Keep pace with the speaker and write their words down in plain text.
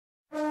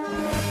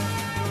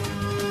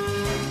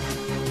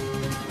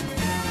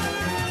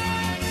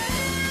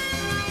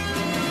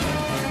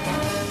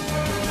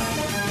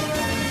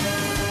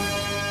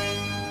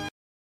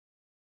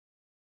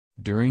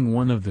During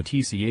one of the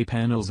TCA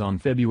panels on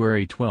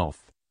February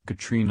 12,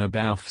 Katrina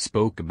Balfe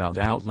spoke about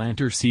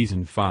Outlander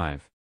Season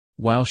 5.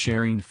 While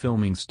sharing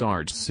filming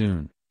starts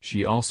soon,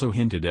 she also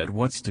hinted at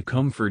what's to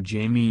come for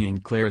Jamie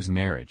and Claire's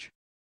marriage.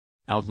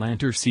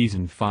 Outlander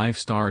Season 5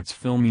 starts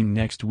filming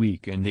next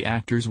week and the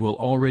actors will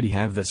already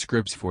have the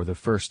scripts for the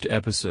first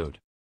episode.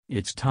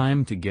 It's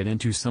time to get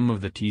into some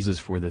of the teases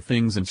for the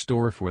things in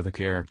store for the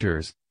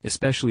characters,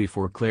 especially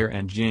for Claire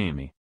and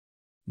Jamie.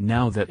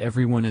 Now that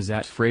everyone is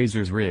at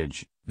Fraser's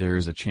Ridge, there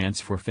is a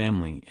chance for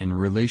family and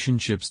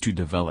relationships to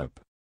develop.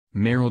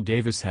 Meryl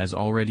Davis has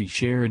already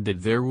shared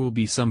that there will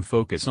be some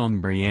focus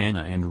on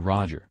Brianna and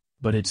Roger,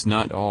 but it's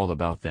not all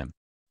about them.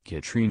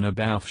 Katrina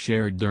Balfe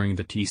shared during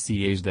the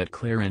TCAs that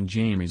Claire and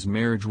Jamie's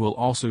marriage will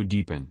also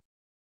deepen.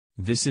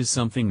 This is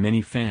something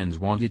many fans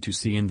wanted to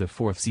see in the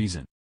fourth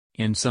season.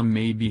 And some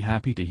may be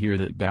happy to hear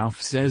that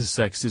Balfe says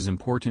sex is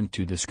important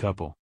to this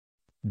couple.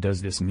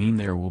 Does this mean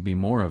there will be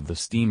more of the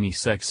steamy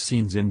sex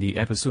scenes in the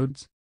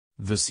episodes?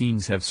 The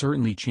scenes have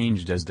certainly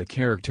changed as the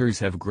characters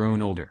have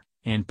grown older,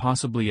 and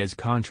possibly as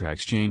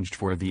contracts changed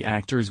for the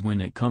actors when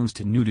it comes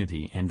to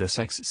nudity and the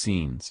sex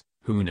scenes,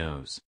 who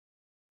knows.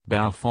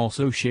 Balfe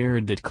also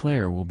shared that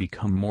Claire will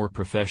become more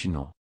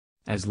professional.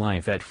 As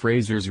life at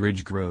Fraser's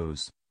Ridge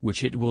grows,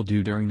 which it will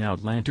do during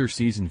Outlander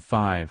Season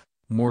 5,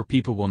 more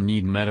people will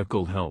need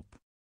medical help.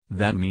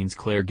 That means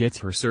Claire gets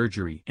her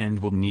surgery and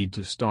will need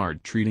to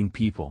start treating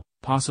people,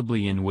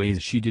 possibly in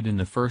ways she did in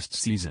the first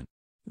season.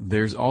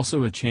 There's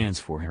also a chance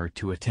for her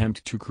to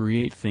attempt to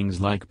create things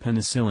like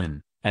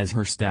penicillin, as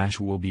her stash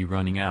will be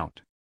running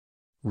out.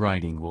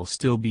 Writing will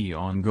still be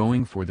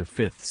ongoing for the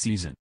fifth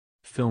season.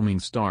 Filming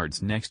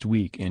starts next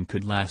week and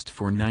could last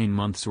for 9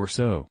 months or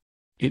so.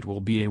 It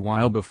will be a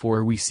while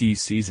before we see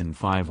Season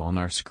 5 on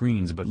our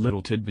screens, but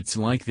little tidbits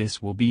like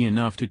this will be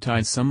enough to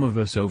tide some of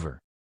us over.